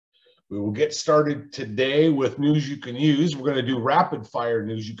We will get started today with news you can use. We're going to do rapid fire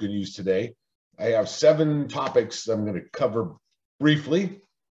news you can use today. I have 7 topics I'm going to cover briefly,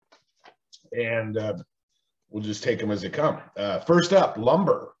 and we'll just take them as they come. First up,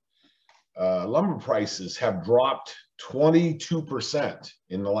 lumber. Lumber prices have dropped 22%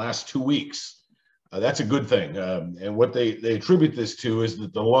 in the last 2 weeks. That's a good thing. And what they attribute this to is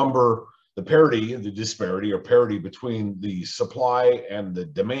that the lumber, the disparity or parity between the supply and the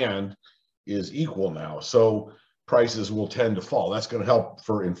demand is equal now. So prices will tend to fall. That's going to help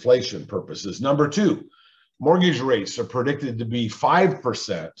for inflation purposes. Number 2, mortgage rates are predicted to be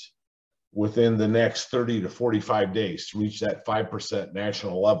 5% within the next 30 to 45 days to reach that 5%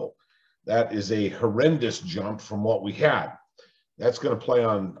 national level. That is a horrendous jump from what we had. That's going to play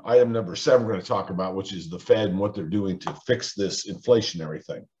on item number 7 we're going to talk about, which is the Fed and what they're doing to fix this inflationary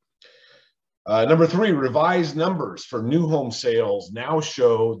thing. Number 3, revised numbers for new home sales now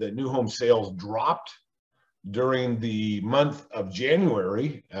show that new home sales dropped during the month of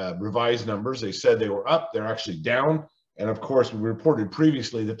January. Revised numbers, they said they were up, they're actually down. And of course, we reported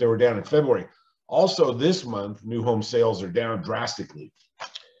previously that they were down in February. Also this month, new home sales are down drastically.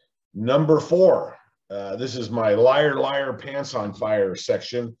 Number 4, this is my liar, liar, pants on fire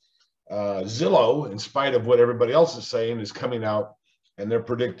section. Zillow, in spite of what everybody else is saying, is coming out and they're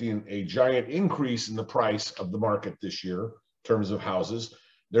predicting a giant increase in the price of the market this year in terms of houses.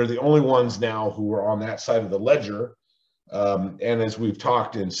 They're the only ones now who are on that side of the ledger. And as we've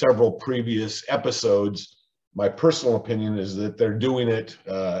talked in several previous episodes, my personal opinion is that they're doing it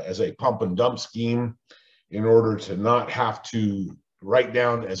as a pump and dump scheme in order to not have to write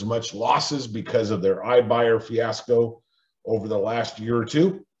down as much losses because of their iBuyer fiasco over the last year or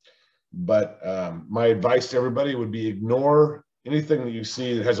two. But my advice to everybody would be ignore anything that you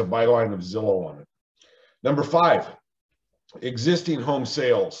see that has a byline of Zillow on it. Number 5, existing home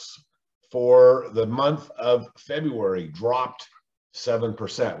sales for the month of February dropped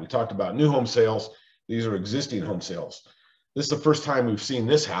 7%. We talked about new home sales. These are existing home sales. This is the first time we've seen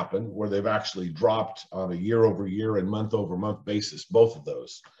this happen where they've actually dropped on a year over year and month over month basis, both of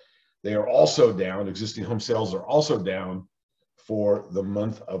those. They are also down, existing home sales are also down for the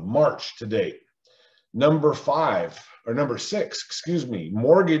month of March to date. Number 6, excuse me,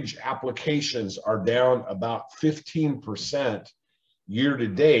 mortgage applications are down about 15% year to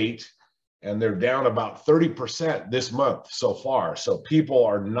date, and they're down about 30% this month so far. So people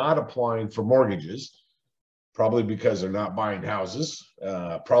are not applying for mortgages, probably because they're not buying houses,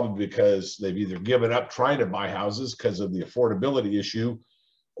 probably because they've either given up trying to buy houses because of the affordability issue,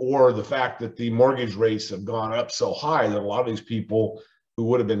 or the fact that the mortgage rates have gone up so high that a lot of these people who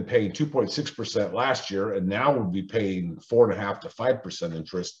would have been paying 2.6% last year and now would be paying 4.5% to 5%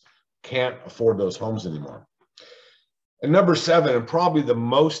 interest can't afford those homes anymore. And number 7, and probably the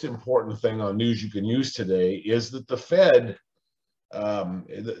most important thing on news you can use today, is that the Fed,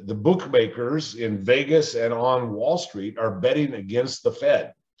 the bookmakers in Vegas and on Wall Street are betting against the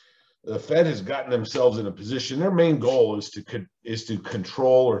Fed. The Fed has gotten themselves in a position, their main goal is to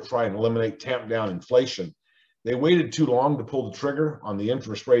control or try and eliminate, tamp down inflation. They waited too long to pull the trigger on the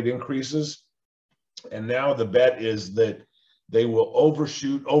interest rate increases. And now the bet is that they will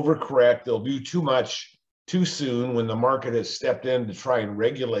overshoot, overcorrect. They'll do too much too soon when the market has stepped in to try and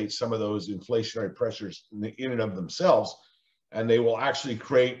regulate some of those inflationary pressures in and of themselves. And they will actually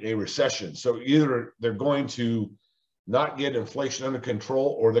create a recession. So either they're going to not get inflation under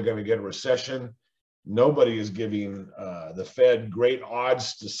control or they're going to get a recession. Nobody is giving the Fed great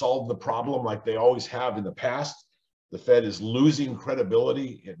odds to solve the problem like they always have in the past. The Fed is losing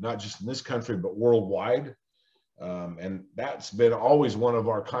credibility, not just in this country, but worldwide. And that's been always one of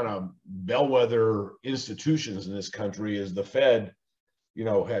our kind of bellwether institutions in this country is the Fed,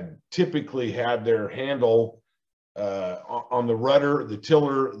 had typically had their handle on the rudder, the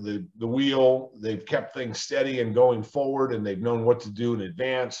tiller, the wheel. They've kept things steady and going forward, and they've known what to do in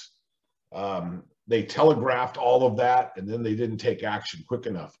advance. They telegraphed all of that, and then they didn't take action quick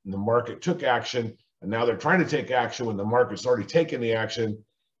enough. And the market took action, and now they're trying to take action when the market's already taken the action.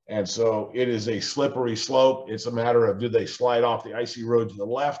 And so it is a slippery slope. It's a matter of, do they slide off the icy road to the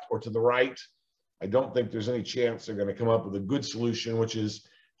left or to the right? I don't think there's any chance they're going to come up with a good solution, which is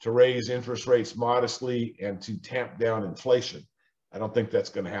to raise interest rates modestly and to tamp down inflation. I don't think that's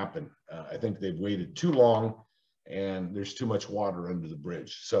going to happen. I think they've waited too long, and there's too much water under the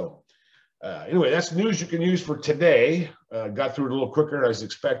bridge. So anyway, that's news you can use for today. Got through it a little quicker than I was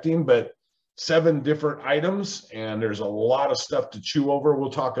expecting, but 7 different items, and there's a lot of stuff to chew over. We'll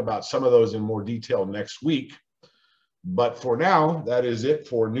talk about some of those in more detail next week. But for now, that is it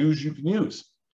for news you can use.